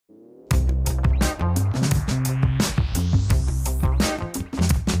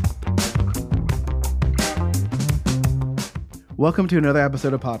Welcome to another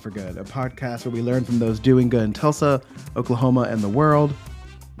episode of Pod for Good, a podcast where we learn from those doing good in Tulsa, Oklahoma, and the world,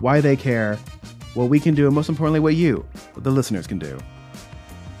 why they care, what we can do, and most importantly, what the listeners can do.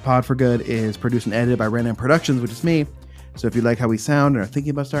 Pod for Good is produced and edited by Random Productions, which is me. So if you like how we sound and are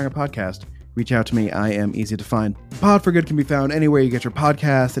thinking about starting a podcast, reach out to me. I am easy to find. Pod for Good can be found anywhere you get your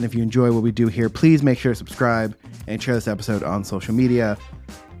podcast. And if you enjoy what we do here, please make sure to subscribe and share this episode on social media.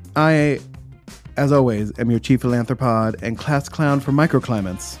 I, as always, am your chief philanthropod and class clown for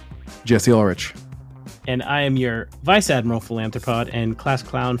microclimates, Jesse Ulrich. And I am your vice admiral philanthropod and class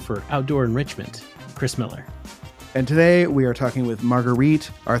clown for outdoor enrichment, Chris Miller. And today we are talking with Margaritte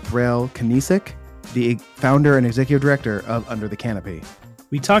Arthrell-Knezek, the founder and executive director of Under the Canopy.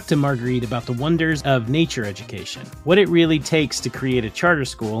 We talked to Margaritte about the wonders of nature education, what it really takes to create a charter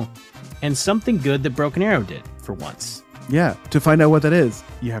school, and something good that Broken Arrow did for once. Yeah, to find out what that is,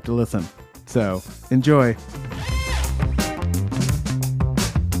 you have to listen. So, enjoy.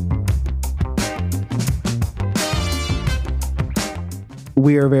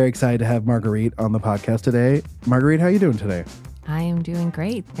 We are very excited to have Margaritte on the podcast today. Margaritte, how are you doing today? I am doing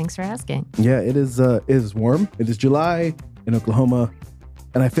great. Thanks for asking. Yeah, it is warm. It is July in Oklahoma,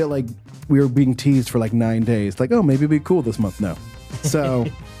 and I feel like we were being teased for like 9 days. Like, oh, maybe it'll be cool this month. No. So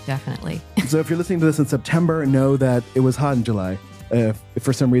Definitely. So if you're listening to this in September, know that it was hot in July. If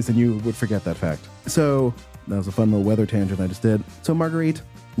for some reason you would forget that fact. So that was a fun little weather tangent I just did. So Margaritte,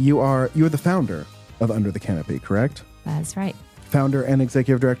 you're the founder of Under the Canopy, correct? That's right. Founder and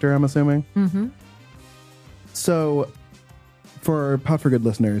executive director, I'm assuming? Mm-hmm. So for Pod for Good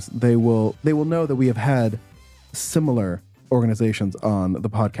listeners, they will know that we have had similar organizations on the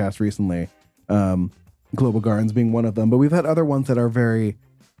podcast recently. Global Gardens being one of them, but we've had other ones that are very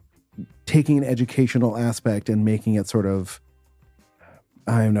taking an educational aspect and making it sort of,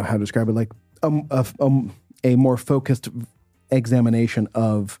 I don't know how to describe it, like a more focused examination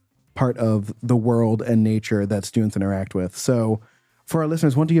of part of the world and nature that students interact with. So for our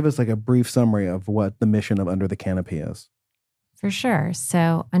listeners, why don't you give us like a brief summary of what the mission of Under the Canopy is? For sure.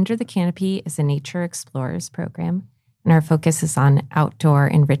 So Under the Canopy is a nature explorers program, and our focus is on outdoor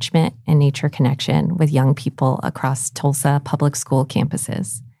enrichment and nature connection with young people across Tulsa Public School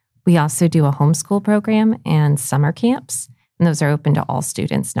campuses. We also do a homeschool program and summer camps, and those are open to all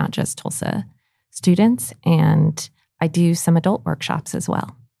students, not just Tulsa students. And I do some adult workshops as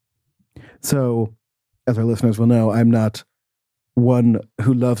well. So, as our listeners will know, I'm not one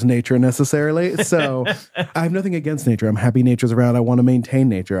who loves nature necessarily. So I have nothing against nature. I'm happy nature's around. I want to maintain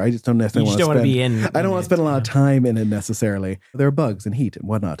nature. I just don't necessarily want to be in. I don't want to spend a lot of time in it necessarily. There are bugs and heat and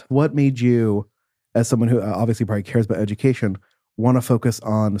whatnot. What made you, as someone who obviously probably cares about education, want to focus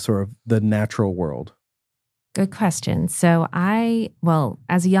on sort of the natural world? Good question. So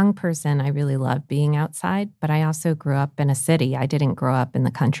as a young person, I really loved being outside, but I also grew up in a city. I didn't grow up in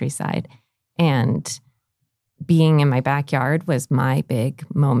the countryside. And being in my backyard was my big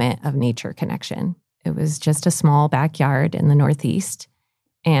moment of nature connection. It was just a small backyard in the Northeast.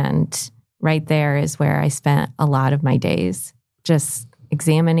 And right there is where I spent a lot of my days, just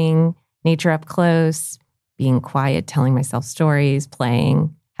examining nature up close, being quiet, telling myself stories,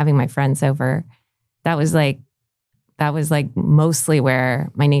 playing, having my friends over. That was like mostly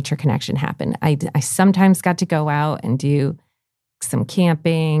where my nature connection happened. I sometimes got to go out and do some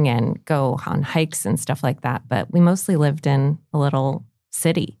camping and go on hikes and stuff like that. But we mostly lived in a little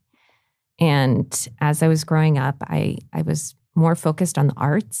city. And as I was growing up, I was more focused on the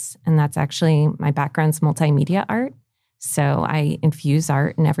arts. And that's actually, my background's multimedia art. So I infuse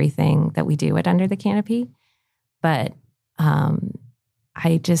art in everything that we do at Under the Canopy. But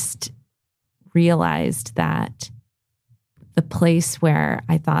I just realized that the place where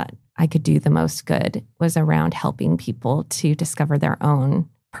I thought I could do the most good was around helping people to discover their own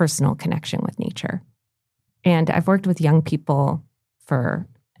personal connection with nature. And I've worked with young people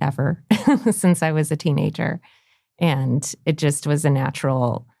forever, since I was a teenager. And it just was a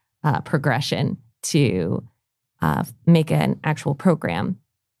natural progression to make an actual program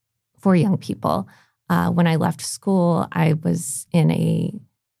for young people. When I left school, I was in a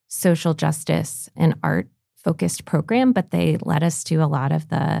social justice and art-focused program, but they let us do a lot of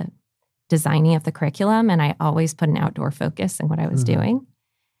the designing of the curriculum, and I always put an outdoor focus in what I was doing.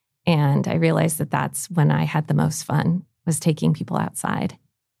 And I realized that that's when I had the most fun, was taking people outside.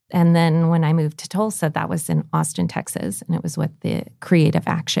 And then when I moved to Tulsa, that was in Austin, Texas, and it was with the Creative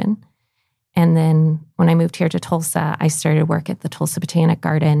Action. And then when I moved here to Tulsa, I started work at the Tulsa Botanic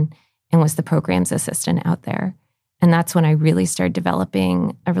Garden and was the programs assistant out there. And that's when I really started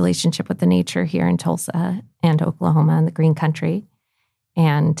developing a relationship with the nature here in Tulsa and Oklahoma and the Green Country.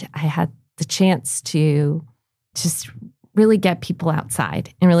 And I had the chance to just really get people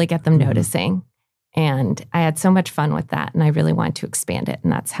outside and really get them noticing. And I had so much fun with that, and I really wanted to expand it.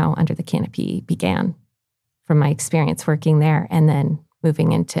 And that's how Under the Canopy began, from my experience working there and then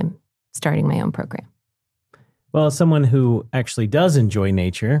moving into starting my own program. Well, as someone who actually does enjoy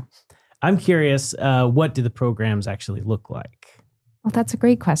nature, I'm curious, what do the programs actually look like? Well, that's a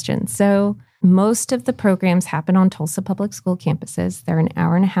great question. So most of the programs happen on Tulsa Public School campuses. They're an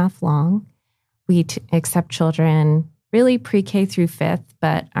hour and a half long. We accept children really pre-K through fifth,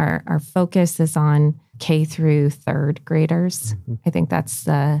 but our focus is on K through third graders. I think that's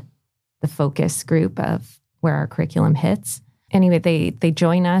the focus group of where our curriculum hits. Anyway, they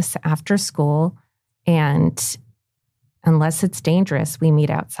join us after school, and unless it's dangerous, we meet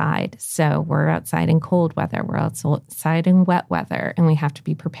outside. So we're outside in cold weather, we're outside in wet weather, and we have to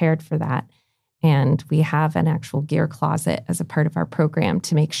be prepared for that. And we have an actual gear closet as a part of our program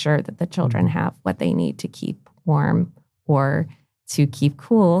to make sure that the children have what they need to keep warm or to keep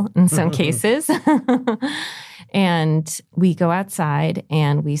cool in some cases. And we go outside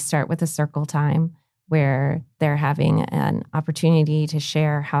and we start with a circle time where they're having an opportunity to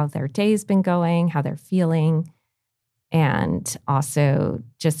share how their day's been going, how they're feeling, and also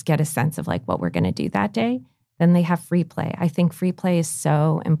just get a sense of like what we're going to do that day. Then they have free play. I think free play is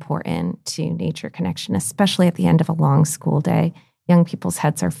so important to nature connection, especially at the end of a long school day. Young people's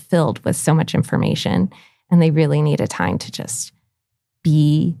heads are filled with so much information, and they really need a time to just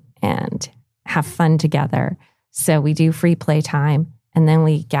be and have fun together. So we do free play time, and then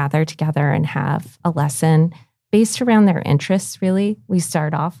we gather together and have a lesson based around their interests, really. We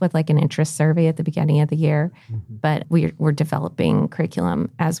start off with like an interest survey at the beginning of the year, but we're developing curriculum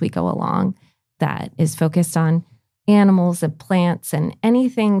as we go along that is focused on animals and plants and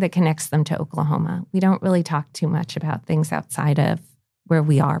anything that connects them to Oklahoma. We don't really talk too much about things outside of where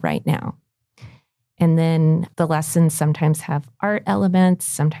we are right now. And then the lessons sometimes have art elements,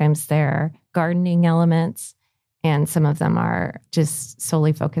 sometimes they're gardening elements, and some of them are just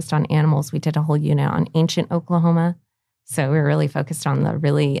solely focused on animals. We did a whole unit on ancient Oklahoma. So we were really focused on the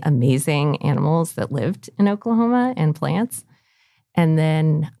really amazing animals that lived in Oklahoma and plants. And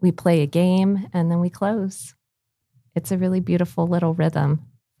then we play a game and then we close. It's a really beautiful little rhythm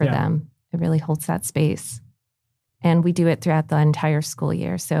for them. It really holds that space. And we do it throughout the entire school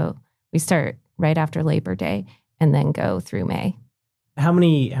year. So we start right after Labor Day and then go through May. How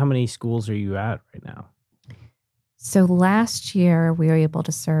many schools are you at right now? So last year we were able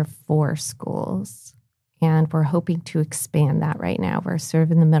to serve 4 schools, and we're hoping to expand that right now. We're sort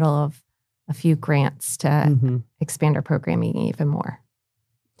of in the middle of a few grants to expand our programming even more.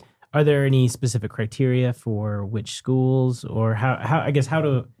 Are there any specific criteria for which schools, or how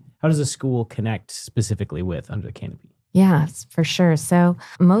does a school connect specifically with Under the Canopy? Yeah, for sure. So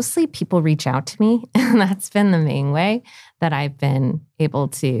mostly people reach out to me, and that's been the main way that I've been able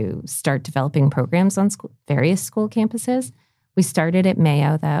to start developing programs on various school campuses. We started at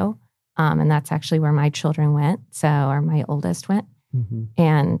Mayo, though, and that's actually where my children went, or my oldest went.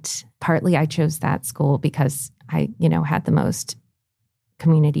 And partly I chose that school because I, had the most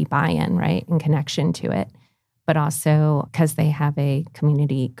community buy-in, right, and connection to it, but also because they have a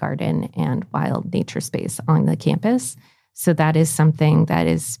community garden and wild nature space on the campus. So that is something that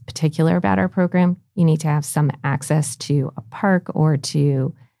is particular about our program. You need to have some access to a park or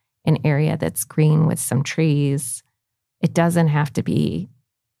to an area that's green with some trees. It doesn't have to be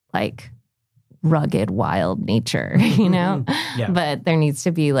like rugged wild nature, but there needs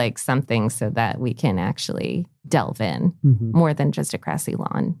to be like something so that we can actually delve in more than just a grassy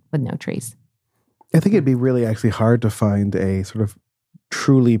lawn with no trees. I think it'd be really actually hard to find a sort of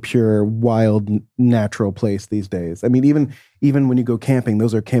truly pure, wild, natural place these days. I mean, even when you go camping,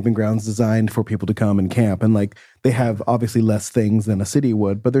 those are camping grounds designed for people to come and camp. And like they have obviously less things than a city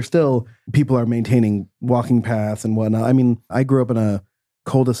would, but they're still, people are maintaining walking paths and whatnot. I mean, I grew up in a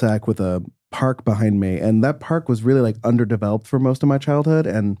cul-de-sac with a park behind me, and that park was really like underdeveloped for most of my childhood.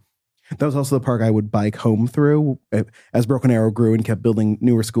 And that was also the park I would bike home through as Broken Arrow grew and kept building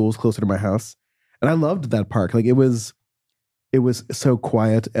newer schools closer to my house. And I loved that park. Like it was so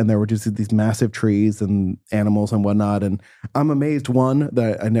quiet, and there were just these massive trees and animals and whatnot. And I'm amazed, 1,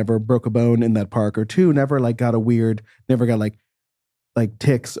 that I never broke a bone in that park, or 2, never got like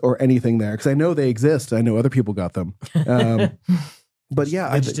ticks or anything there. Because I know they exist. I know other people got them. But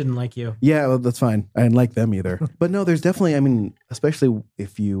yeah, I just didn't like you. Yeah, well, that's fine. I didn't like them either. But no, there's definitely, I mean, especially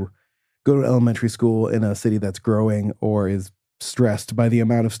if you go to elementary school in a city that's growing or is stressed by the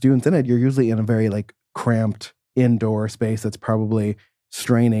amount of students in it, you're usually in a very like cramped indoor space that's probably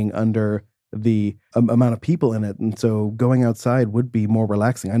straining under the amount of people in it. And so going outside would be more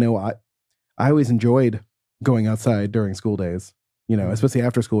relaxing. I know I always enjoyed going outside during school days, especially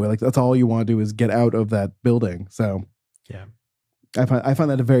after school. Like that's all you want to do is get out of that building. So yeah, I find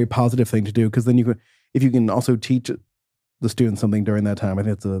that a very positive thing to do, because then if you can also teach the students something during that time, I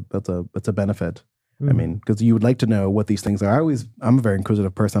think that's a benefit. I mean, because you would like to know what these things are. I'm a very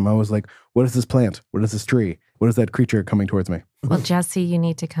inquisitive person. I'm always like, what is this plant? What is this tree? What is that creature coming towards me? Well, Jesse, you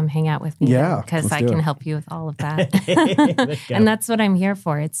need to come hang out with me. Yeah, because I can help you with all of that. And that's what I'm here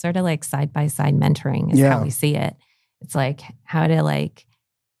for. It's sort of like side-by-side mentoring is how we see it. It's like how to like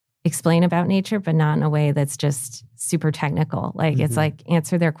explain about nature, but not in a way that's just super technical. Like it's like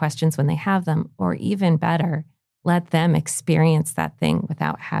answer their questions when they have them, or even better, let them experience that thing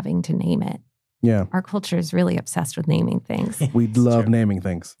without having to name it. Yeah. Our culture is really obsessed with naming things. We love naming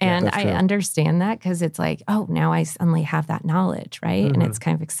things. And I understand that, because it's like, oh, now I suddenly have that knowledge, right? And it's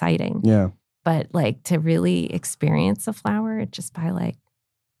kind of exciting. Yeah. But like to really experience a flower just by like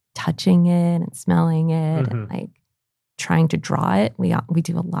touching it and smelling it and like trying to draw it. We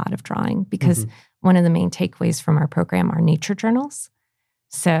do a lot of drawing, because one of the main takeaways from our program are nature journals.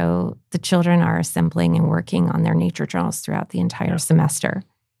 So the children are assembling and working on their nature journals throughout the entire semester.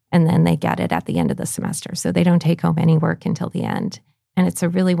 And then they get it at the end of the semester. So they don't take home any work until the end. And it's a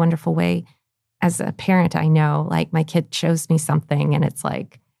really wonderful way. As a parent, I know, like my kid shows me something and it's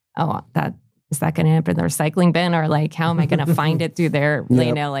like, oh, is that going to end up in the recycling bin? Or like, how am I going to find it through their,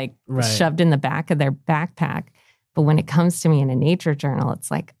 shoved in the back of their backpack? But when it comes to me in a nature journal,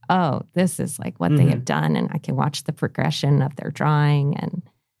 it's like, oh, this is like what they have done. And I can watch the progression of their drawing. And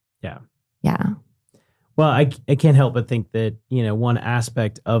yeah. Well, I can't help but think that, one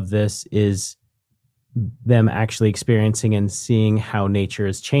aspect of this is them actually experiencing and seeing how nature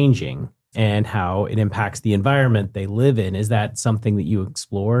is changing and how it impacts the environment they live in. Is that something that you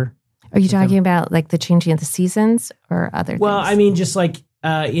explore? Are you talking about like the changing of the seasons or other things? Well, I mean, just like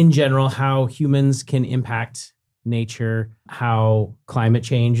in general, how humans can impact nature, how climate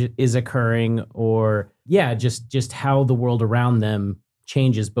change is occurring, or just how the world around them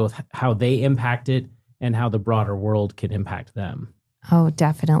changes, both how they impact it and how the broader world can impact them. Oh,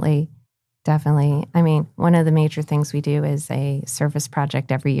 definitely. Definitely. I mean, one of the major things we do is a service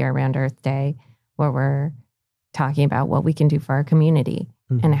project every year around Earth Day, where we're talking about what we can do for our community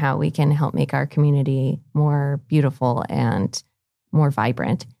and how we can help make our community more beautiful and more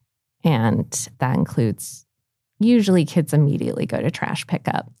vibrant. And that includes, usually kids immediately go to trash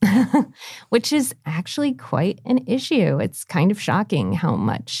pickup, which is actually quite an issue. It's kind of shocking how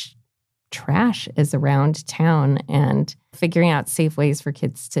much trash is around town, and figuring out safe ways for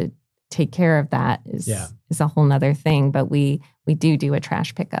kids to take care of that is a whole nother thing. But we do a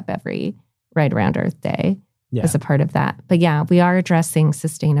trash pickup right around Earth Day as a part of that. But yeah, we are addressing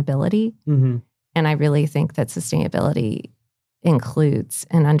sustainability. And I really think that sustainability includes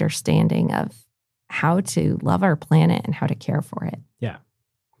an understanding of how to love our planet and how to care for it. Yeah.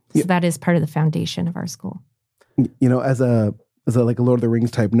 So that is part of the foundation of our school. As a like a Lord of the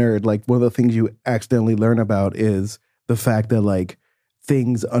Rings type nerd, like one of the things you accidentally learn about is the fact that like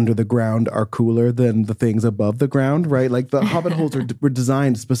things under the ground are cooler than the things above the ground, right? Like the hobbit holes were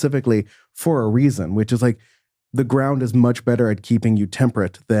designed specifically for a reason, which is like the ground is much better at keeping you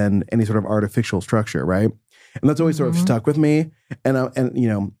temperate than any sort of artificial structure, right? And that's always sort of stuck with me. And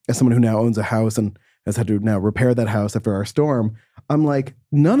as someone who now owns a house and has had to now repair that house after our storm, I'm like,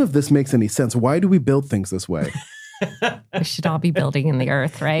 none of this makes any sense. Why do we build things this way? We should all be building in the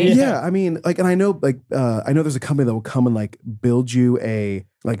earth, right? Yeah, I mean, like, and I know there's a company that will come and like build you a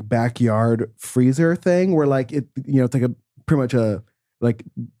like backyard freezer thing where like it's like pretty much a like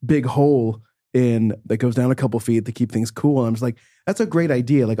big hole that goes down a couple feet to keep things cool. And I'm just like, that's a great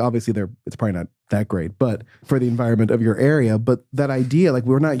idea. Like, obviously, it's probably not that great, but for the environment of your area. But that idea, like,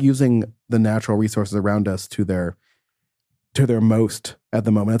 we're not using the natural resources around us to their most at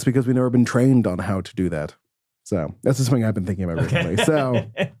the moment. That's because we've never been trained on how to do that. So that's just something I've been thinking about recently. So,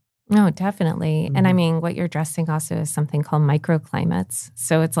 no, definitely. And I mean, what you're addressing also is something called microclimates.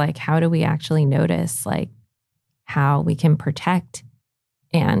 So it's like, how do we actually notice like how we can protect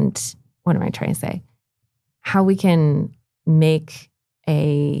and what am I trying to say? How we can make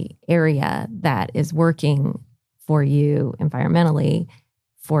a area that is working for you environmentally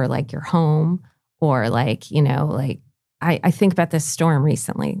for like your home or like, I think about this storm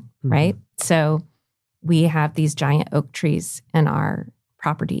recently, right? So we have these giant oak trees in our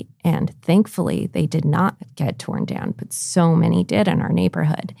property, and thankfully they did not get torn down, but so many did in our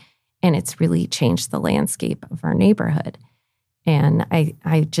neighborhood. And it's really changed the landscape of our neighborhood. And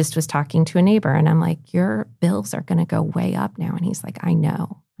I just was talking to a neighbor and I'm like, your bills are going to go way up now. And he's like, I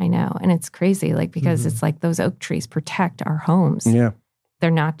know. And it's crazy, like, because it's like those oak trees protect our homes. Yeah. They're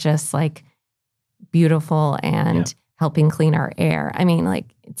not just like beautiful and helping clean our air. I mean,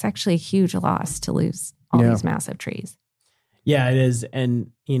 like, it's actually a huge loss to lose all these massive trees. Yeah, it is.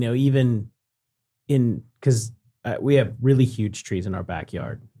 And, even because we have really huge trees in our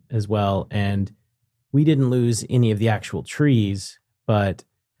backyard as well. And we didn't lose any of the actual trees, but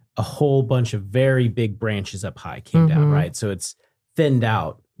a whole bunch of very big branches up high came down, right? So it's thinned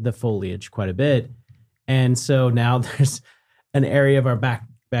out the foliage quite a bit. And so now there's an area of our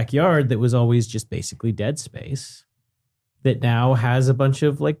backyard that was always just basically dead space that now has a bunch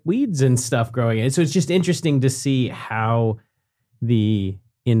of like weeds and stuff growing in it. So it's just interesting to see how the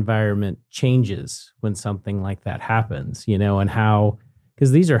environment changes when something like that happens, and how,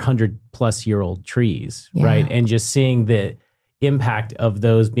 because these are 100-plus-year-old trees, right? And just seeing the impact of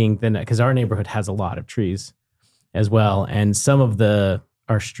those being thin, because our neighborhood has a lot of trees as well. And some of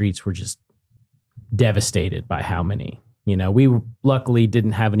our streets were just devastated by how many. We luckily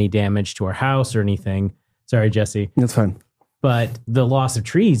didn't have any damage to our house or anything. Sorry, Jesse. That's fine. But the loss of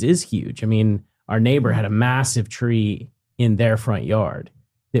trees is huge. I mean, our neighbor had a massive tree in their front yard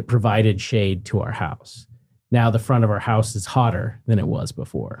that provided shade to our house. Now the front of our house is hotter than it was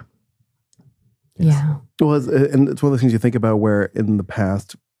before. Yeah. Well, and it's one of those things you think about where in the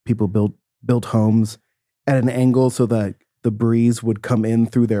past people built homes at an angle so that the breeze would come in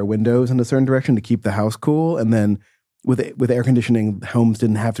through their windows in a certain direction to keep the house cool. And then with air conditioning, homes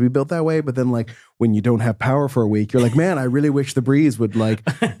didn't have to be built that way. But then, like, when you don't have power for a week, you're like, man, I really wish the breeze would like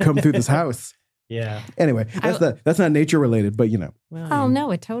come through this house. Yeah. Anyway, that's not nature related, but Oh, no,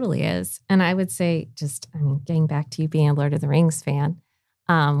 it totally is. And I would say getting back to you being a Lord of the Rings fan,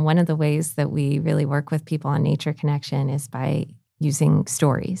 one of the ways that we really work with people on Nature Connection is by using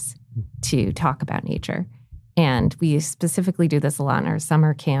stories to talk about nature. And we specifically do this a lot in our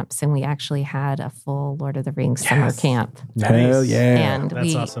summer camps, and we actually had a full Lord of the Rings summer camp. Nice. Hell yeah. And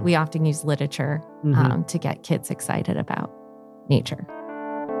That's awesome. we often use literature to get kids excited about nature.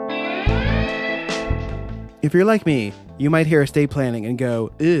 If you're like me, you might hear estate planning and go,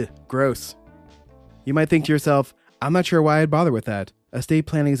 ugh, gross. You might think to yourself, I'm not sure why I'd bother with that. Estate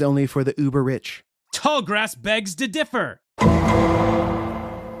planning is only for the uber rich. Tallgrass begs to differ.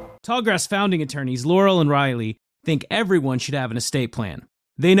 Tallgrass founding attorneys Laurel and Riley think everyone should have an estate plan.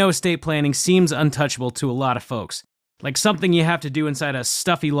 They know estate planning seems untouchable to a lot of folks, like something you have to do inside a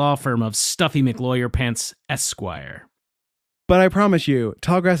stuffy law firm of Stuffy McLawyer Pants Esquire. But I promise you,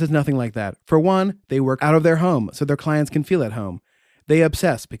 Tallgrass is nothing like that. For one, they work out of their home so their clients can feel at home. They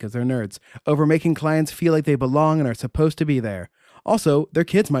obsess, because they're nerds, over making clients feel like they belong and are supposed to be there. Also, their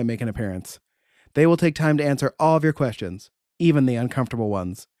kids might make an appearance. They will take time to answer all of your questions, even the uncomfortable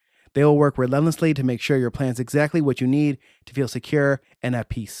ones. They will work relentlessly to make sure your plan's exactly what you need to feel secure and at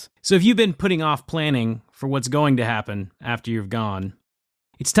peace. So if you've been putting off planning for what's going to happen after you've gone,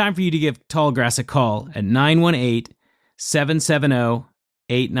 it's time for you to give Tallgrass a call at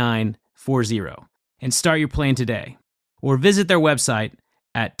 918-770-8940 and start your plan today. Or visit their website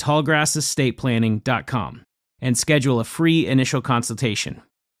at tallgrassesstateplanning.com and schedule a free initial consultation.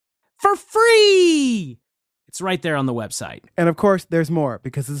 For free! It's right there on the website. And of course, there's more,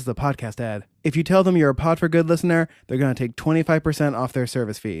 because this is a podcast ad. If you tell them you're a Pod for Good listener, they're going to take 25% off their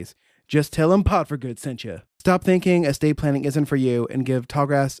service fees. Just tell them Pod for Good sent you. Stop thinking estate planning isn't for you and give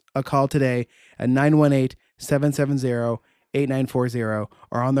Tallgrass a call today at 918-770-8940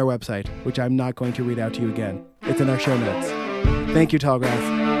 or on their website, which I'm not going to read out to you again. It's in our show notes. Thank you,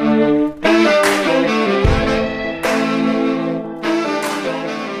 Tallgrass.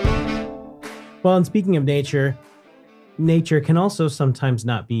 Well, and speaking of nature can also sometimes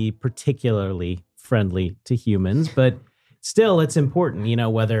not be particularly friendly to humans, but still it's important,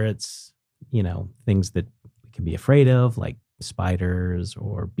 whether it's, things that we can be afraid of, like spiders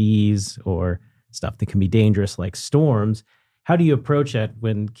or bees, or stuff that can be dangerous like storms. How do you approach that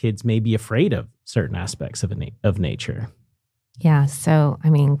when kids may be afraid of certain aspects of nature? Yeah. So,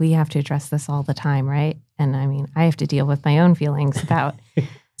 we have to address this all the time, right? And I have to deal with my own feelings about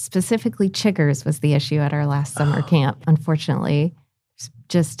specifically chiggers was the issue at our last summer camp. Unfortunately,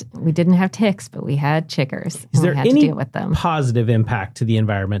 we didn't have ticks, but we had chiggers. Is there we had any to deal with them. positive impact to the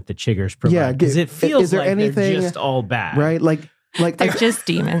environment that chiggers provide? Yeah, because it feels like anything, they're just all bad, right? Like they're just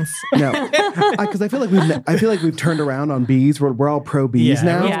demons. No, because I feel like we've turned around on bees. We're all pro bees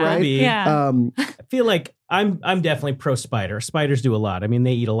now, right? Yeah. I feel like I'm definitely pro spider. Spiders do a lot.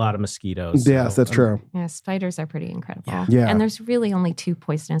 They eat a lot of mosquitoes. Yes, that's true. Yeah, spiders are pretty incredible. Yeah. And there's really only 2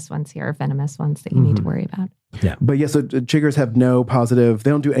 poisonous ones here, or venomous ones that you need to worry about. Yeah. But so chiggers have no positive,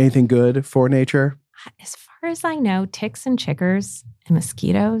 they don't do anything good for nature? As far as I know, ticks and chiggers and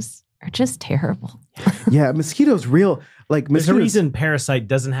mosquitoes are just terrible. Yeah, mosquitoes real. Like There's a mosquitoes. reason parasite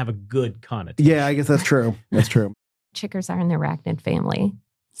doesn't have a good connotation. Yeah, I guess that's true. That's true. Chiggers are in the arachnid family.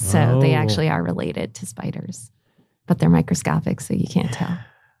 So they actually are related to spiders. But they're microscopic, so you can't tell.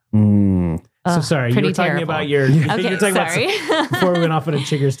 So sorry, you pretty were talking terrible. about your. Okay, you were talking sorry. About, before we went off on a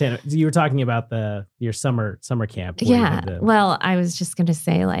chigger's tangent, you were talking about your summer camp. Where you Yeah. had the- Well, I was just going to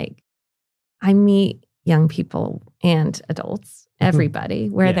say, like, I meet young people and adults, everybody,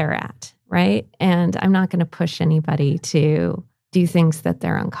 where Yeah. they're at, right? And I'm not going to push anybody to do things that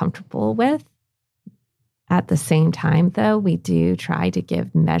they're uncomfortable with. At the same time, though, we do try to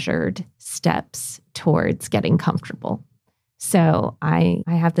give measured steps towards getting comfortable. So I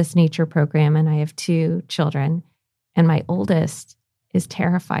have this nature program and I have 2 children, and my oldest is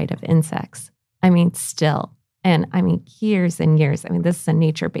terrified of insects. I mean, still. And I mean, years and years. I mean, this is a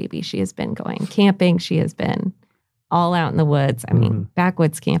nature baby. She has been going camping. She has been all out in the woods. I mean,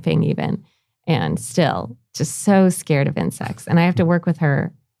 backwoods camping even. And still just so scared of insects. And I have to work with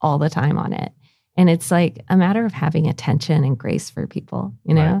her all the time on it. And it's like a matter of having attention and grace for people,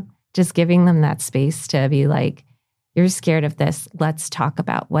 you know, Right. just giving them that space to be like, you're scared of this. Let's talk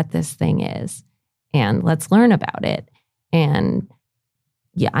about what this thing is and let's learn about it. And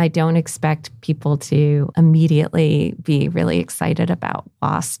yeah, I don't expect people to immediately be really excited about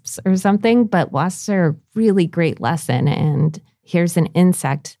wasps or something, but wasps are a really great lesson. And here's an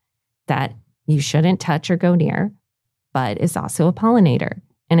insect that you shouldn't touch or go near, but is also a pollinator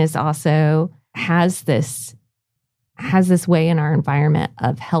and is also has this way in our environment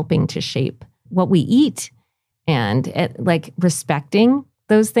of helping to shape what we eat and like respecting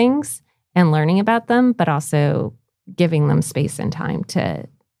those things and learning about them, but also giving them space and time to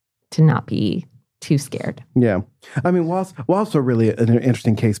not be too scared. Yeah. I mean, wasps are really an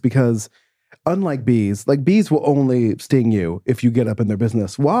interesting case because unlike bees, like bees will only sting you if you get up in their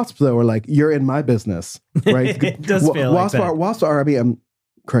business. Wasps, though, are like, you're in my business, right? It does feel like that. Wasps are, I mean,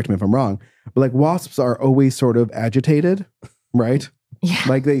 correct me if I'm wrong, but like wasps are always sort of agitated, right? Yeah.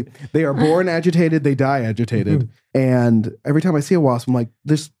 Like they are born agitated, they die agitated. And every time I see a wasp, I'm like,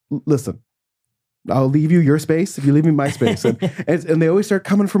 listen, I'll leave you your space if you leave me my space. And they always start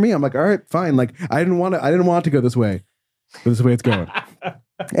coming for me. I'm like, all right, fine. Like I didn't want it to go this way, but this is the way it's going.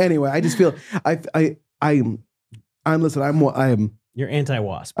 Anyway, I just feel You're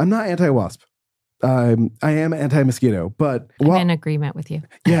anti-wasp. I'm not anti-wasp. I am anti-mosquito, but I'm in agreement with you.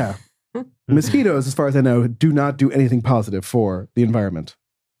 Yeah. Mosquitoes, as far as I know, do not do anything positive for the environment.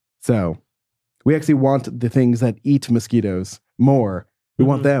 So we actually want the things that eat mosquitoes more. We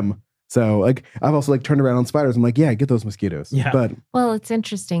want them. So like I've also like turned around on spiders. I'm like, yeah, get those mosquitoes. Yeah. But Well, it's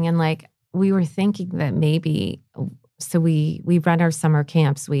interesting. And like we were thinking that maybe, so we run our summer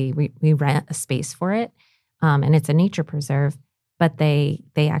camps, we rent a space for it. And it's a nature preserve, but they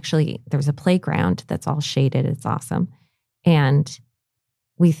actually, there's a playground that's all shaded. It's awesome. And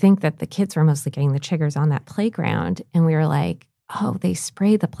we think that the kids were mostly getting the chiggers on that playground. And we were like, oh, they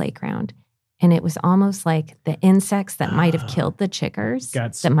spray the playground. And it was almost like the insects that might have killed the chiggers,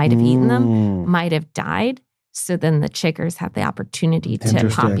 that might have eaten them, might have died. So then the chiggers had the opportunity to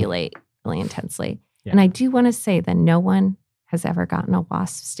populate really intensely. Yeah. And I do want to say that no one has ever gotten a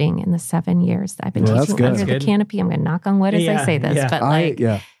wasp sting in the 7 years that I've been teaching Under the Canopy. I'm going to knock on wood as I say this. But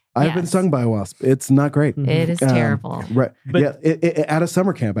I've been stung by a wasp. It's not great. It is terrible. Right. But at a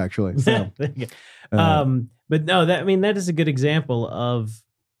summer camp, actually. So. But no, that is a good example of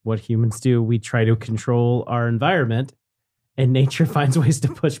what humans do. We try to control our environment and nature finds ways to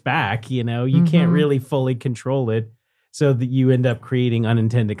push back. You know, you can't really fully control it so that you end up creating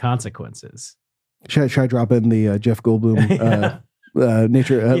unintended consequences. Should I drop in the Jeff Goldblum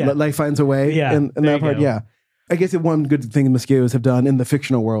nature, life finds a way in that part? Go. Yeah. I guess one good thing the mosquitoes have done in the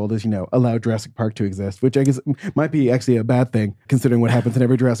fictional world is, allow Jurassic Park to exist, which I guess might be actually a bad thing considering what happens in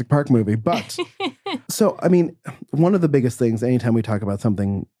every Jurassic Park movie. But so, I mean, one of the biggest things anytime we talk about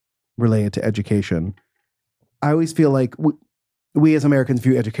something related to education, I always feel like we as Americans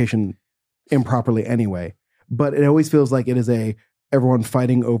view education improperly anyway, but it always feels like it is everyone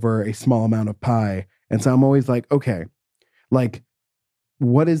fighting over a small amount of pie. And so I'm always like, okay, like,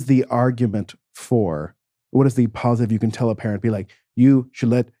 what is the argument for? What is the positive you can tell a parent? Be like, you should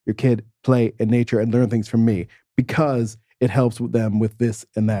let your kid play in nature and learn things from me because it helps them with this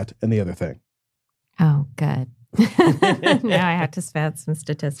and that and the other thing. Oh, good. Now I have to spit some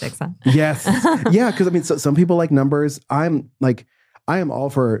statistics on. Yes. Yeah, because I mean, some people like numbers. I am all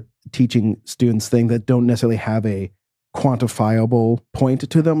for teaching students things that don't necessarily have a quantifiable point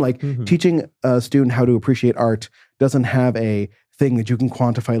to them. Like teaching a student how to appreciate art doesn't have a thing that you can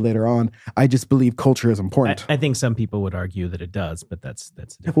quantify later on. I just believe culture is important. I think some people would argue that it does, but that's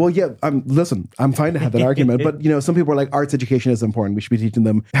different. Well, yeah, listen, I'm fine to have that argument, but some people are like, arts education is important. We should be teaching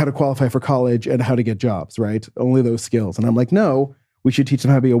them how to qualify for college and how to get jobs, right? Only those skills. And I'm like, no, we should teach them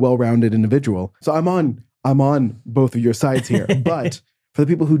how to be a well-rounded individual. So I'm on both of your sides here. But for the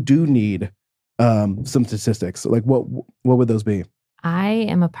people who do need some statistics, like what would those be? I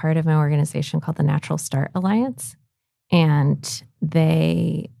am a part of an organization called the Natural Start Alliance, and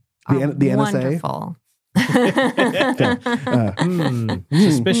they are NSA? wonderful.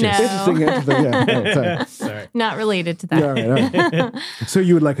 Suspicious. No. Interesting. Yeah. Sorry. Not related to that. Yeah, all right. So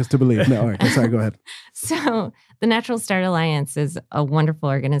you would like us to believe? No, all right. Sorry, go ahead. So the Natural Start Alliance is a wonderful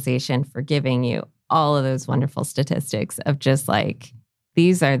organization for giving you all of those wonderful statistics of just like,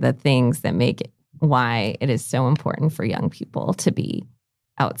 these are the things that make it why it is so important for young people to be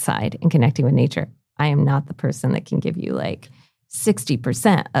outside and connecting with nature. I am not the person that can give you like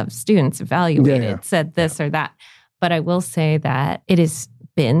 60% of students evaluated said this or that. But I will say that it has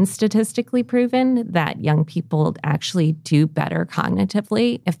been statistically proven that young people actually do better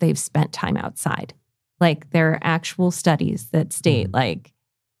cognitively if they've spent time outside. Like there are actual studies that state like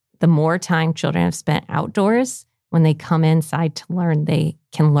the more time children have spent outdoors, when they come inside to learn, they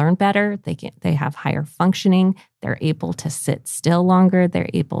can learn better. They have higher functioning. They're able to sit still longer. They're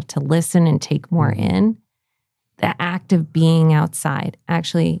able to listen and take more in. The act of being outside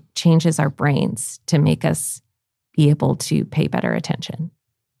actually changes our brains to make us be able to pay better attention.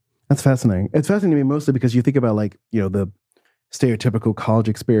 That's fascinating. It's fascinating to me mostly because you think about like, the stereotypical college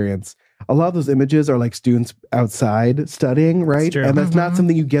experience. A lot of those images are like students outside studying, right? That's true. And that's not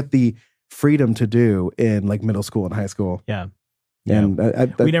something you get the freedom to do in like middle school and high school. Yeah. And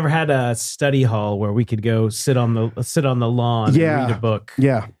we never had a study hall where we could go sit on the lawn and read a book.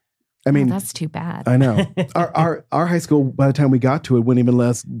 Yeah. I mean, that's too bad. I know. Our high school, by the time we got to it, wouldn't even let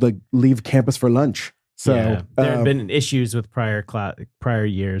us like leave campus for lunch. So there have been issues with prior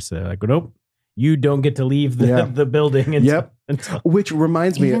years. Like, nope, you don't get to leave the building until which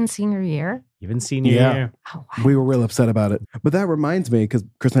reminds me, even senior year. Even senior year. Oh, wow. We were real upset about it. But that reminds me, because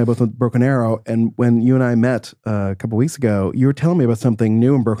Chris and I both went to Broken Arrow, and when you and I met a couple weeks ago, you were telling me about something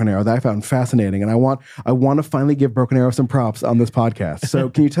new in Broken Arrow that I found fascinating, and I want to finally give Broken Arrow some props on this podcast. So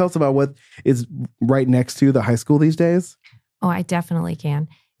can you tell us about what is right next to the high school these days? Oh, I definitely can.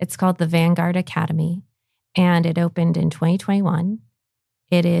 It's called the Margaritte Academy, and it opened in 2021.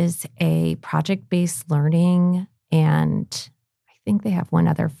 It is a project-based learning, and I think they have one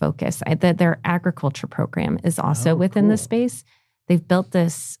other focus. Their agriculture program is also within the space. They've built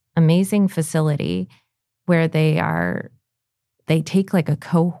this amazing facility where they take like a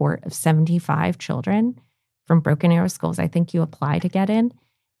cohort of 75 children from Broken Arrow schools. I think you apply to get in,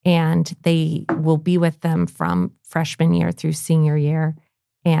 and they will be with them from freshman year through senior year.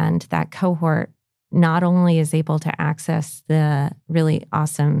 And that cohort not only is able to access the really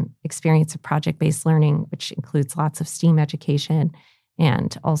awesome experience of project-based learning, which includes lots of STEAM education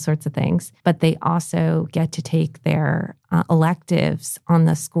and all sorts of things, but they also get to take their electives on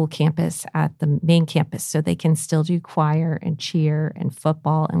the school campus at the main campus, so they can still do choir and cheer and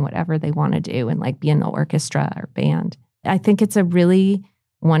football and whatever they want to do and like be in the orchestra or band. I think it's a really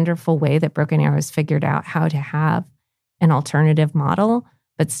wonderful way that Broken Arrow has figured out how to have an alternative model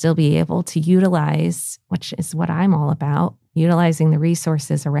but still be able to utilize, which is what I'm all about, utilizing the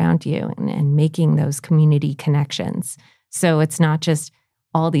resources around you and making those community connections. So it's not just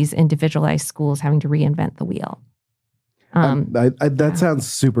all these individualized schools having to reinvent the wheel. That sounds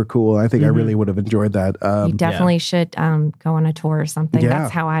super cool. I think I really would have enjoyed that. You definitely should go on a tour or something. Yeah.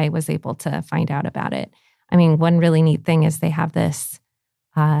 That's how I was able to find out about it. I mean, one really neat thing is they have this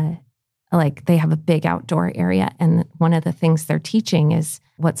they have a big outdoor area. And one of the things they're teaching is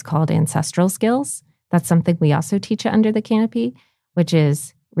what's called ancestral skills. That's something we also teach at Under the Canopy, which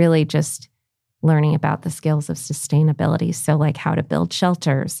is really just learning about the skills of sustainability. So like how to build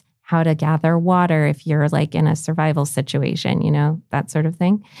shelters, how to gather water if you're like in a survival situation, that sort of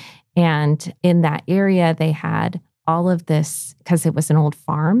thing. And in that area, they had all of this, because it was an old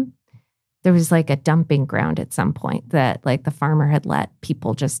farm. There was like a dumping ground at some point that like the farmer had let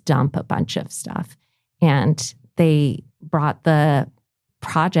people just dump a bunch of stuff. And they brought the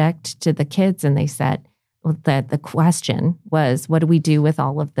project to the kids and they said, well, the question was, what do we do with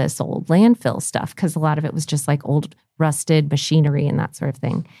all of this old landfill stuff? Because a lot of it was just like old rusted machinery and that sort of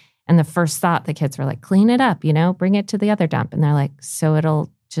thing. And the first thought, the kids were like, clean it up, bring it to the other dump. And they're like, so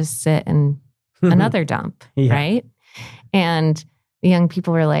it'll just sit in another dump, right? And the young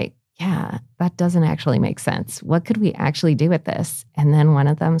people were like, yeah, that doesn't actually make sense. What could we actually do with this? And then one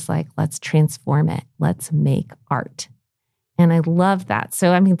of them's like, let's transform it. Let's make art. And I love that.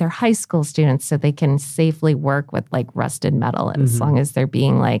 So, I mean, they're high school students, so they can safely work with like rusted metal as long as they're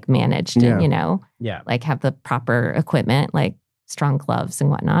being like managed and, like have the proper equipment, like strong gloves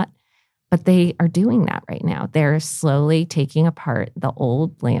and whatnot. But they are doing that right now. They're slowly taking apart the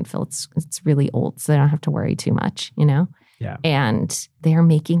old landfill. It's really old, so they don't have to worry too much, Yeah. And they're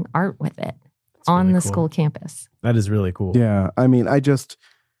making art with it on really the cool. school campus. That is really cool. Yeah. I mean, I do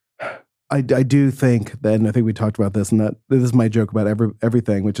think that, and I think we talked about this, and that this is my joke about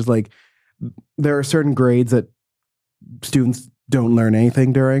everything, which is like, there are certain grades that students don't learn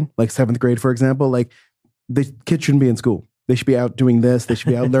anything during, like 7th grade, for example. Like, the kids shouldn't be in school. They should be out doing this. They should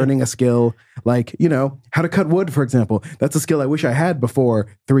be out learning a skill, like, how to cut wood, for example. That's a skill I wish I had before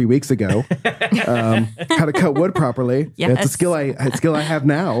 3 weeks ago. How to cut wood properly. Yes. That's a skill I have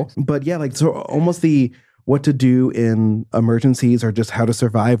now. But yeah, like, so almost the what to do in emergencies or just how to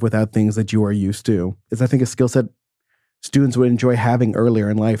survive without things that you are used to is, I think, a skill set students would enjoy having earlier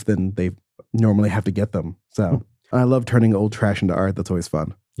in life than they normally have to get them. So I love turning old trash into art. That's always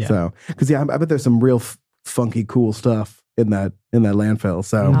fun. Yeah. So, because I bet there's some real funky, cool stuff in that landfill.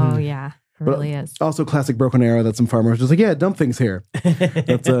 So, Oh, yeah. It really is. Also, classic Broken Arrow that some farmers just like, yeah, dump things here.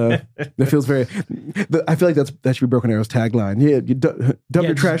 That's that feels very. I feel like that should be Broken Arrow's tagline. Yeah, you dump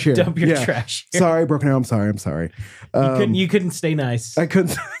your trash here. Dump your trash here. Sorry, Broken Arrow. I'm sorry. You couldn't stay nice. I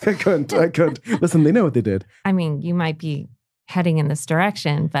couldn't. Listen, they know what they did. I mean, you might be heading in this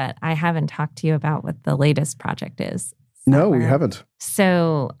direction, but I haven't talked to you about what the latest project is. No, we haven't.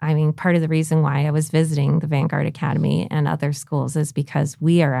 So, I mean, part of the reason why I was visiting the Vanguard Academy and other schools is because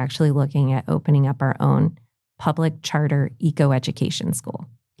we are actually looking at opening up our own public charter eco-education school.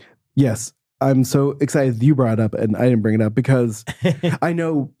 Yes. I'm so excited you brought it up, and I didn't bring it up because I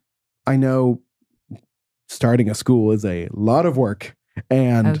know starting a school is a lot of work.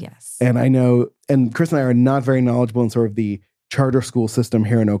 And, and I know, and Chris and I are not very knowledgeable in sort of the charter school system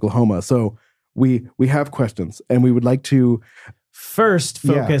here in Oklahoma. So we have questions, and we would like to first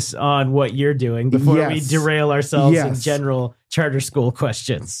focus on what you're doing before we derail ourselves in general charter school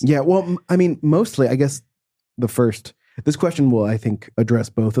questions. Yeah. Well, I mean, mostly, I guess this question will, I think, address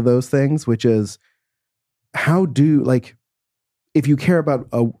both of those things, which is if you care about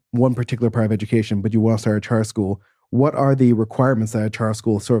one particular part of education, but you want to start a charter school, what are the requirements that a charter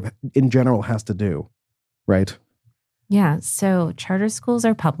school sort of in general has to do? Right. Yeah. So charter schools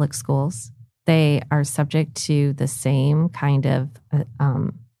are public schools. They are subject to the same kind of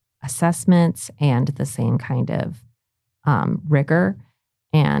assessments and the same kind of rigor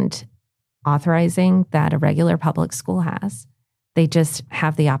and authorizing that a regular public school has. They just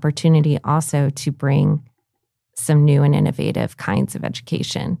have the opportunity also to bring some new and innovative kinds of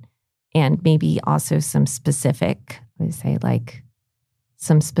education, and maybe also some specific,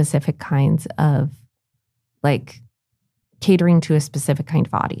 some specific kinds of catering to a specific kind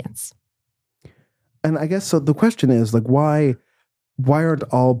of audience. And I guess so. The question is why aren't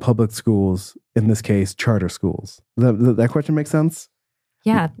all public schools, in this case, charter schools? That question makes sense?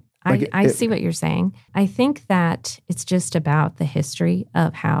 Yeah, I see what you're saying. I think that it's just about the history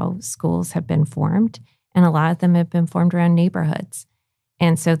of how schools have been formed, and a lot of them have been formed around neighborhoods.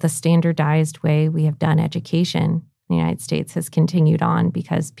 And so the standardized way we have done education in the United States has continued on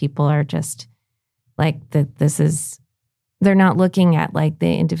because people are just they're not looking at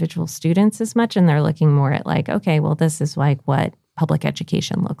the individual students as much, and they're looking more at okay, well, this is what public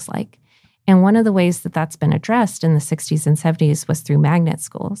education looks like. And one of the ways that that's been addressed in the 60s and 70s was through magnet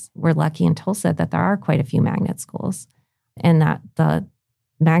schools. We're lucky in Tulsa that there are quite a few magnet schools, and that the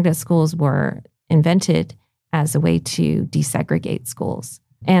magnet schools were invented as a way to desegregate schools.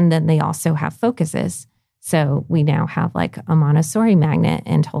 And then they also have focuses. So we now have a Montessori magnet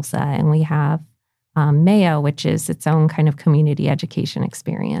in Tulsa, and we have Mayo, which is its own kind of community education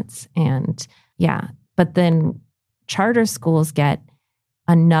experience. And but then charter schools get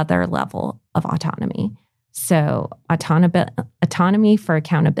another level of autonomy. So autonomy for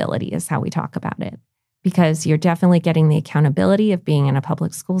accountability is how we talk about it, because you're definitely getting the accountability of being in a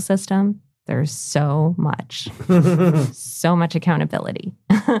public school system. There's so much accountability.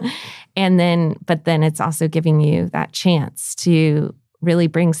 But then it's also giving you that chance to really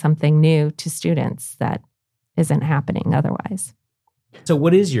bring something new to students that isn't happening otherwise. So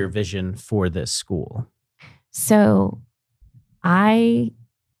what is your vision for this school? So I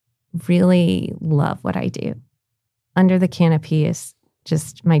really love what I do. Under the Canopy is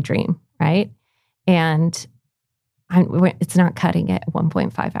just my dream, right? And it's not cutting it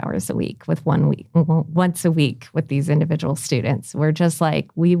 1.5 hours a week with once a week with these individual students. We're just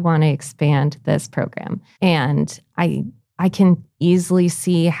we want to expand this program. And I can easily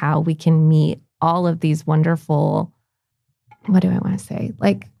see how we can meet all of these wonderful what do I want to say?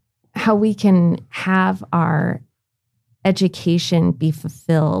 Like how we can have our education be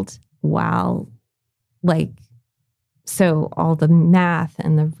fulfilled while so all the math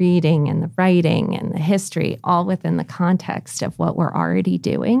and the reading and the writing and the history, all within the context of what we're already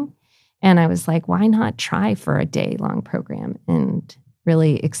doing. And I was like, why not try for a day-long program and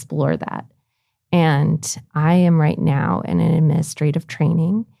really explore that? And I am right now in an administrative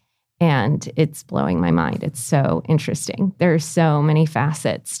training, and it's blowing my mind. It's so interesting. There are so many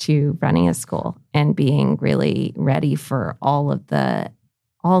facets to running a school and being really ready for all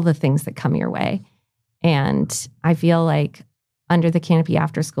the things that come your way. And I feel like Under the Canopy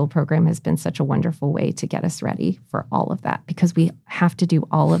after school program has been such a wonderful way to get us ready for all of that, because we have to do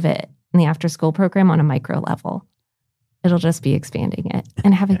all of it in the after school program on a micro level. It'll just be expanding it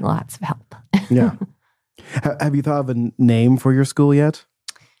and having lots of help. Yeah. Have you thought of a name for your school yet?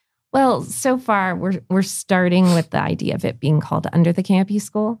 Well, so far we're starting with the idea of it being called Under the Canopy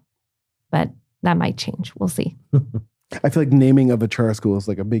School, but that might change. We'll see. I feel like naming of a charter school is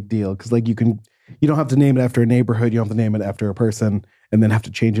like a big deal because like you don't have to name it after a neighborhood. You don't have to name it after a person and then have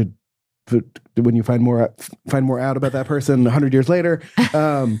to change it when you find more out about that person 100 years later.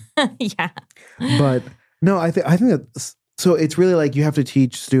 Yeah. But no, I think that so it's really like you have to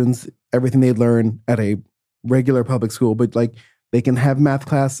teach students everything they'd learn at a regular public school, but like they can have math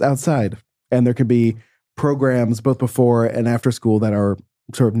class outside, and there can be programs both before and after school that are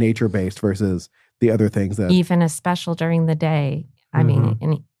sort of nature based versus the other things that even a special during the day. I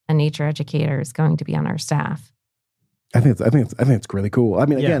mean, a nature educator is going to be on our staff. I think it's really cool. I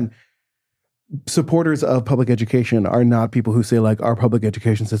mean, again, supporters of public education are not people who say like our public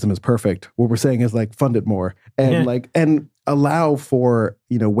education system is perfect. What we're saying is like fund it more and and allow for,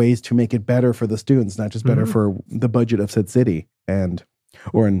 ways to make it better for the students, not just better for the budget of said city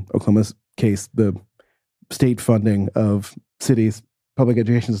or in Oklahoma's case, the state funding of cities' public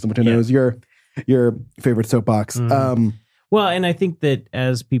education system, which I know is your favorite soapbox. Well, and I think that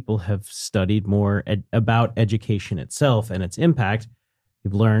as people have studied more about education itself and its impact,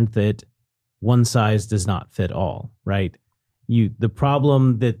 we've learned that one size does not fit all, right? The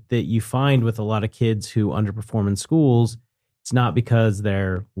problem that you find with a lot of kids who underperform in schools, it's not because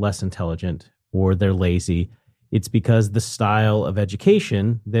they're less intelligent or they're lazy. It's because the style of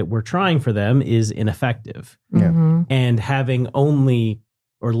education that we're trying for them is ineffective. Mm-hmm. And having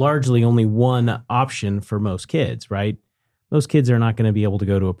largely only one option for most kids, right? Most kids are not going to be able to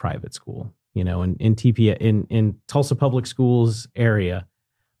go to a private school. In Tulsa Public Schools area,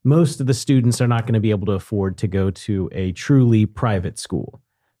 most of the students are not going to be able to afford to go to a truly private school.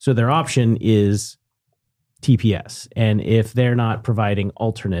 So their option is TPS. And if they're not providing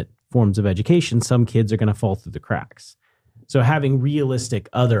alternate forms of education, some kids are going to fall through the cracks. So having realistic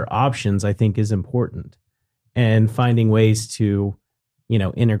other options, I think, is important. And finding ways to,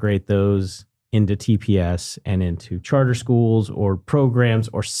 integrate those into TPS and into charter schools or programs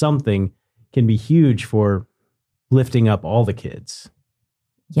or something can be huge for lifting up all the kids.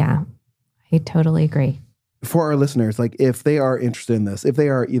 Yeah, I totally agree. For our listeners, like if they are interested in this, if they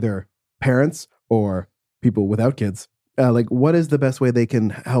are either parents or people without kids, like what is the best way they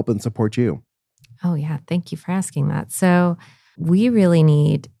can help and support you? Oh, yeah. Thank you for asking that. So we really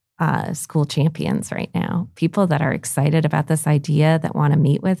need school champions right now, people that are excited about this idea that want to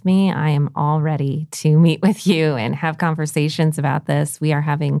meet with me. I am all ready to meet with you and have conversations about this. We are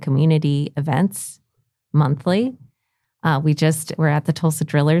having community events monthly. We're at the Tulsa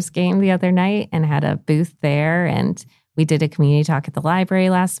Drillers game the other night and had a booth there, and we did a community talk at the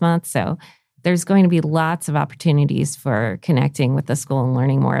library last month. So there's going to be lots of opportunities for connecting with the school and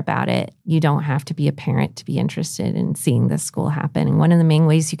learning more about it. You don't have to be a parent to be interested in seeing this school happen. And one of the main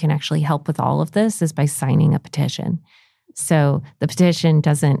ways you can actually help with all of this is by signing a petition. So the petition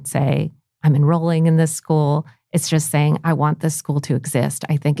doesn't say, I'm enrolling in this school. It's just saying, I want this school to exist.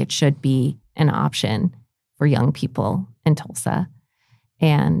 I think it should be an option for young people in Tulsa.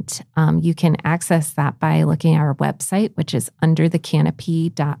 And you can access that by looking at our website, which is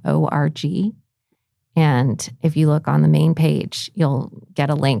underthecanopy.org. And if you look on the main page, you'll get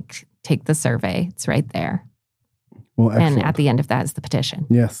a link. Take the survey. It's right there. Well, excellent. And at the end of that is the petition.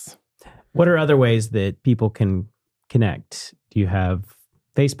 Yes. What are other ways that people can connect? Do you have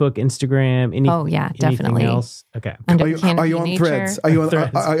Facebook, Instagram, definitely. Anything else? Okay. Are you on Threads? Are you on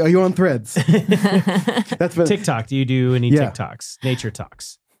Threads? That's been TikTok. Do you do any TikToks? Nature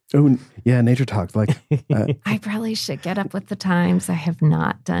talks. Oh, yeah, nature talks. Like I probably should get up with the times. I have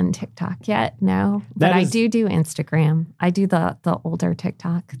not done TikTok yet. No, but I do Instagram. I do the older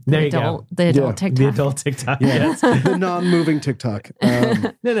TikTok. The adult TikTok. The adult TikTok. Yes. The non-moving TikTok. We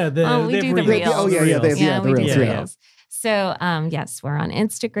do the reels. Oh yeah, we do the reels. So, yes, we're on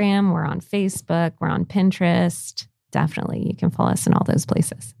Instagram, we're on Facebook, we're on Pinterest. Definitely, you can follow us in all those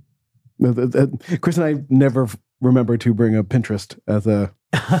places. Chris and I never remember to bring up Pinterest as a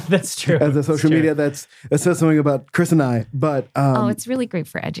That's true. As a social media that says something about Chris and I. But it's really great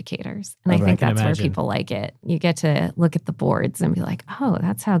for educators. And I think that's where people like it. You get to look at the boards and be like, oh,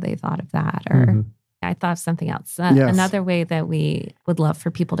 that's how they thought of that. Or I thought of something else. Another way that we would love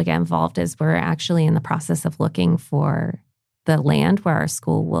for people to get involved is we're actually in the process of looking for the land where our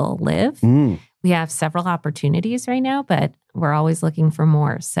school will live. We have several opportunities right now, but we're always looking for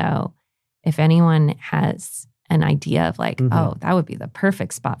more. So if anyone has an idea of like, oh, that would be the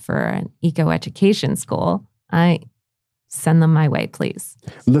perfect spot for an eco-education school, I send them my way, please.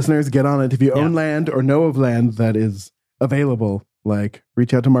 Listeners, get on it. If you own land or know of land that is available, like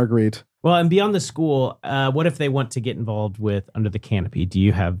reach out to Margaritte. Well, and beyond the school, what if they want to get involved with Under the Canopy? Do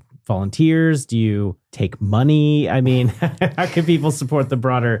you have volunteers? Do you take money? I mean, how can people support the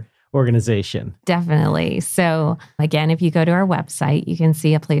broader organization? Definitely. So again, if you go to our website, you can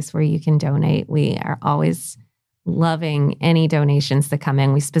see a place where you can donate. We are always loving any donations that come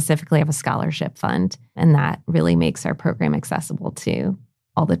in. We specifically have a scholarship fund, and that really makes our program accessible to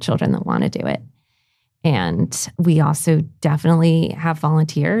all the children that want to do it. And we also definitely have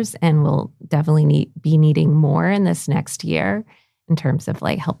volunteers, and we'll definitely be needing more in this next year in terms of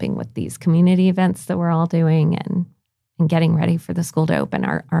like helping with these community events that we're all doing and getting ready for the school to open.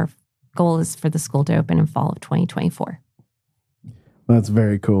 Our goal is for the school to open in fall of 2024. That's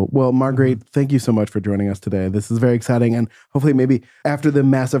very cool. Well, Margaritte, thank you so much for joining us today. This is very exciting. And hopefully maybe after the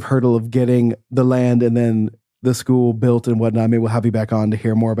massive hurdle of getting the land and then the school built and whatnot, maybe we'll have you back on to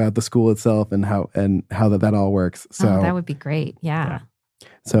hear more about the school itself and how that all works. So that would be great. Yeah.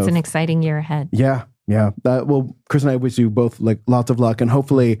 So it's an exciting year ahead. Yeah. Yeah. Well, Chris and I wish you both like lots of luck, and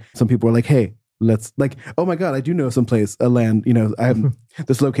hopefully some people are like, hey, let's like, oh my God, I do know someplace, a land, I have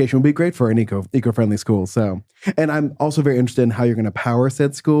this location would be great for an eco-friendly school. So, and I'm also very interested in how you're going to power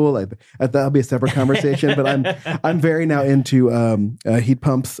said school. That'll be a separate conversation, but I'm very now into heat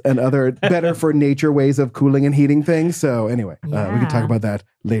pumps and other better for nature ways of cooling and heating things. So anyway, we can talk about that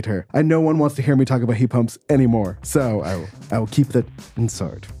later. No one wants to hear me talk about heat pumps anymore. So I will keep that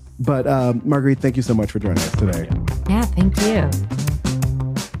inside. But Margaritte, thank you so much for joining us today. Yeah, thank you.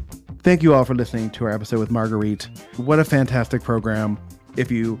 Thank you all for listening to our episode with Margaritte. What a fantastic program.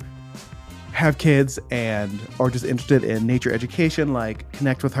 If you have kids and are just interested in nature education, like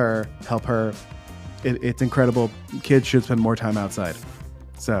connect with her, help her. It's incredible. Kids should spend more time outside.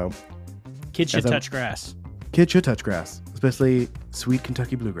 So kids should touch grass. Kids should touch grass, especially sweet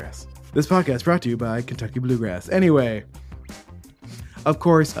Kentucky bluegrass. This podcast brought to you by Kentucky Bluegrass. Anyway, of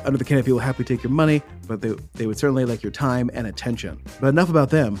course, Under the Canopy will happily take your money, but they would certainly like your time and attention. But enough about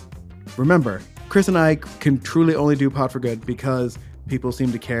them. Remember, Chris and I can truly only do Pod for Good because people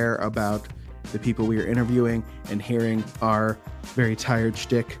seem to care about the people we are interviewing and hearing our very tired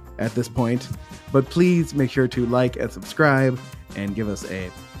shtick at this point. But please make sure to like and subscribe and give us a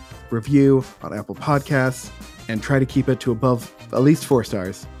review on Apple Podcasts and try to keep it to above at least 4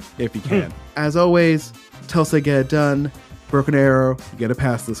 stars if you can. As always, Tulsa, get it done. Broken Arrow, you get a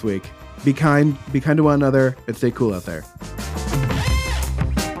pass this week. Be kind to one another, and stay cool out there.